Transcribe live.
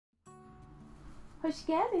Hoş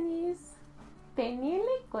geldiniz.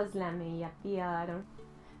 Peynirli gözleme yapıyorum.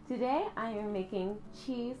 Today I am making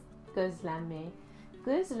cheese gözleme.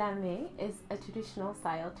 Gözleme is a traditional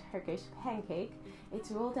style Turkish pancake.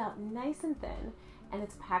 It's rolled out nice and thin, and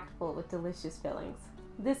it's packed full with delicious fillings.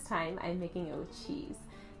 This time I'm making it with cheese.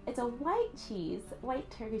 It's a white cheese,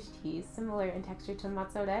 white Turkish cheese, similar in texture to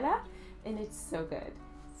mozzarella, and it's so good.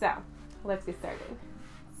 So let's get started.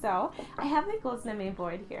 So I have my gözleme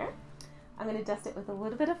board here. I'm going to dust it with a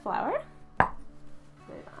little bit of flour.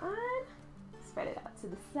 Put it on, spread it out to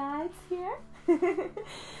the sides here,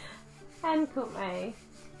 and coat my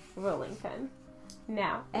rolling pin.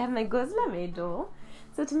 Now I have my gözleme dough.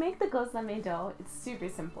 So to make the gözleme dough, it's super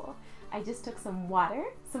simple. I just took some water,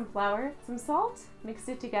 some flour, some salt, mixed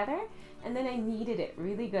it together, and then I kneaded it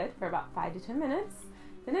really good for about 5 to 10 minutes.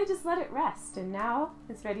 Then I just let it rest, and now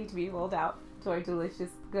it's ready to be rolled out to our delicious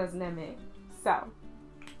gözleme. So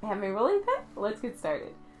I have my rolling pin. Let's get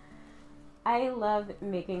started. I love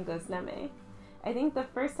making gözleme. I think the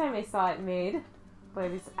first time I saw it made, I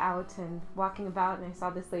was out and walking about, and I saw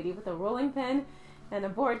this lady with a rolling pin and a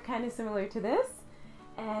board kind of similar to this.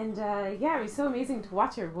 And yeah, it was so amazing to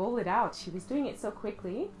watch her roll it out. She was doing it so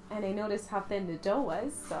quickly, and I noticed how thin the dough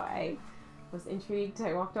was, so I was intrigued.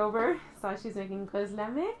 I walked over, saw she was making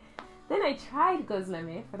gözleme. Then I tried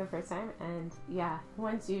gözleme for the first time, and yeah,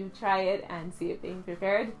 once you try it and see it being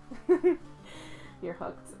prepared, you're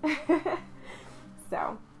hooked.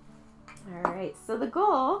 So, alright, so the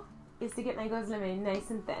goal is to get my gözleme nice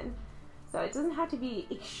and thin. So it doesn't have to be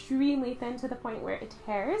extremely thin to the point where it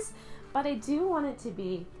tears, but I do want it to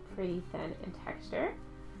be pretty thin in texture,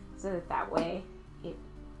 so that way it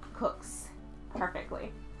cooks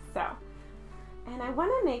perfectly. So, and I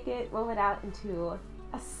want to make it, roll it out into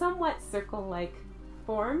a somewhat circle-like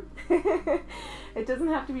form. It doesn't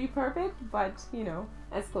have to be perfect, but you know,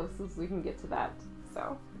 as close as we can get to that.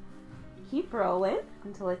 So keep rolling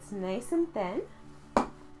until it's nice and thin.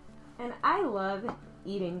 And I love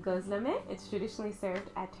eating gözleme. It's traditionally served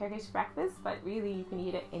at Turkish breakfast, but really you can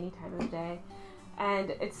eat it any time of day. And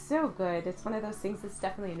it's so good. It's one of those things that's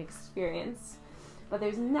definitely an experience. But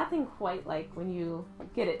there's nothing quite like when you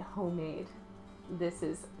get it homemade. This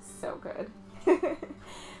is so good.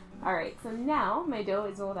 Alright, so now my dough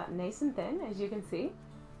is rolled out nice and thin, as you can see.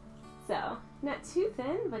 So, not too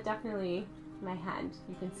thin, but definitely my hand.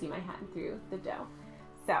 You can see my hand through the dough.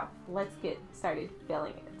 So, let's get started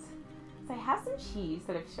filling it. So I have some cheese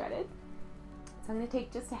that I've shredded. So I'm going to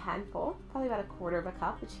take just a handful, probably about 1/4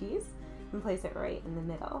 cup of cheese, and place it right in the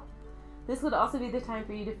middle. This would also be the time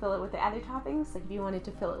for you to fill it with the other toppings, like if you wanted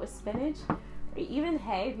to fill it with spinach, or even,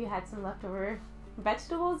 hey, if you had some leftover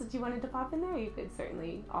vegetables that you wanted to pop in there, you could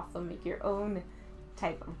certainly also make your own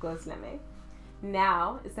type of gözleme.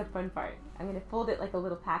 Now is the fun part. I'm going to fold it like a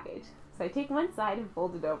little package. So I take one side and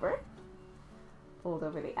fold it over. Fold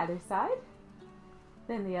over the other side.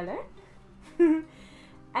 Then the other.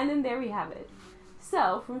 And then there we have it.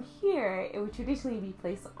 So from here, it would traditionally be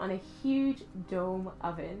placed on a huge dome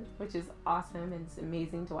oven, which is awesome, and it's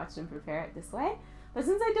amazing to watch them prepare it this way. But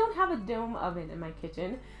since I don't have a dome oven in my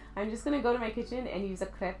kitchen, I'm just going to go to my kitchen and use a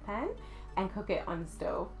crepe pan and cook it on the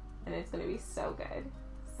stove. And it's going to be so good.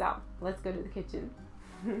 So, let's go to the kitchen.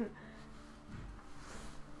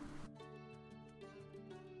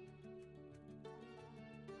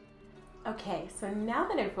 Okay, so now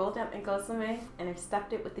that I've rolled out my gözleme and I've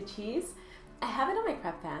stuffed it with the cheese, I have it on my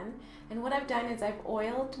crepe pan. And what I've done is I've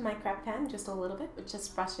oiled my crepe pan just a little bit, with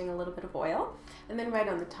just brushing a little bit of oil. And then right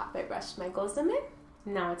on the top I brushed my gözleme.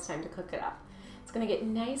 Now it's time to cook it up. It's going to get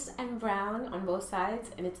nice and brown on both sides,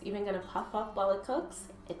 and it's even going to puff up while it cooks.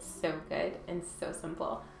 It's so good and so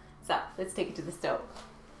simple. So let's take it to the stove.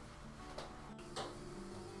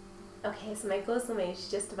 Okay, so my gözleme is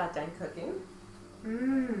just about done cooking.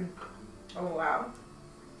 Oh wow.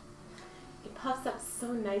 It puffs up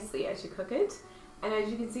so nicely as you cook it. And as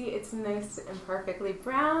you can see, it's nice and perfectly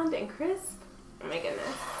browned and crisp. Oh my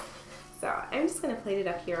goodness. So I'm just going to plate it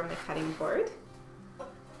up here on my cutting board.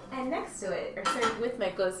 And next to it, or served with my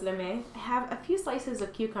gözleme, I have a few slices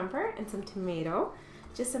of cucumber and some tomato.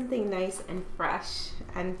 Just something nice and fresh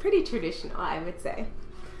and pretty traditional, I would say.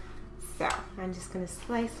 So I'm just going to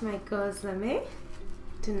slice my gözleme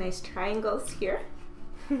to nice triangles here.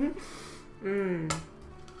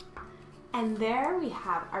 And there we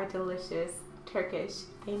have our delicious Turkish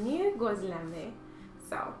peynir gözleme.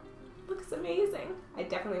 So, looks amazing. I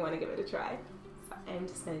definitely want to give it a try. So I'm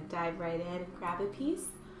just going to dive right in and grab a piece.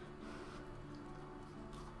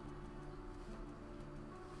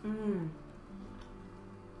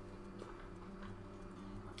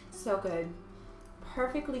 So good.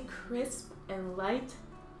 Perfectly crisp and light.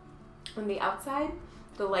 On the outside,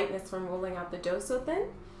 the lightness from rolling out the dough so thin,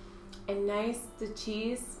 and nice, the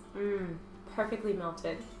cheese, perfectly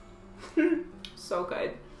melted. So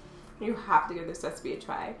good. You have to give this recipe a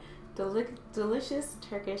try. Delicious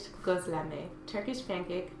Turkish gözleme, Turkish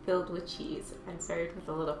pancake filled with cheese and served with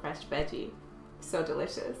a little fresh veggie. So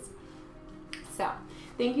delicious. So,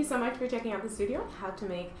 thank you so much for checking out this video, how to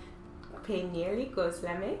make peynirli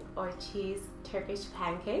gözleme or cheese Turkish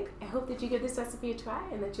pancake. I hope that you give this recipe a try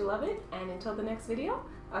and that you love it. And until the next video,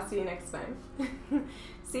 I'll see you next time.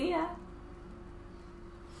 See ya!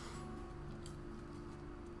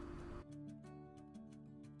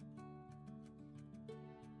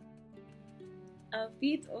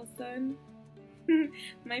 Afiyet olsun.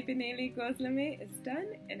 My peynirli gözleme is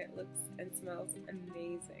done and it looks and smells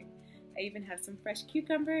amazing. I even have some fresh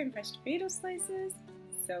cucumber and fresh tomato slices.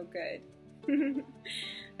 So good.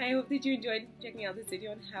 I hope that you enjoyed checking out this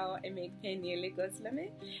video on how I make peynirli gözleme,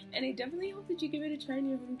 and I definitely hope that you give it a try in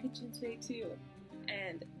your home kitchen today too.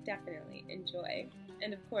 And definitely enjoy.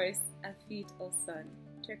 And of course, afiyet olsun,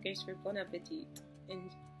 Turkish for bon appetit.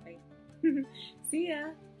 Enjoy. See ya!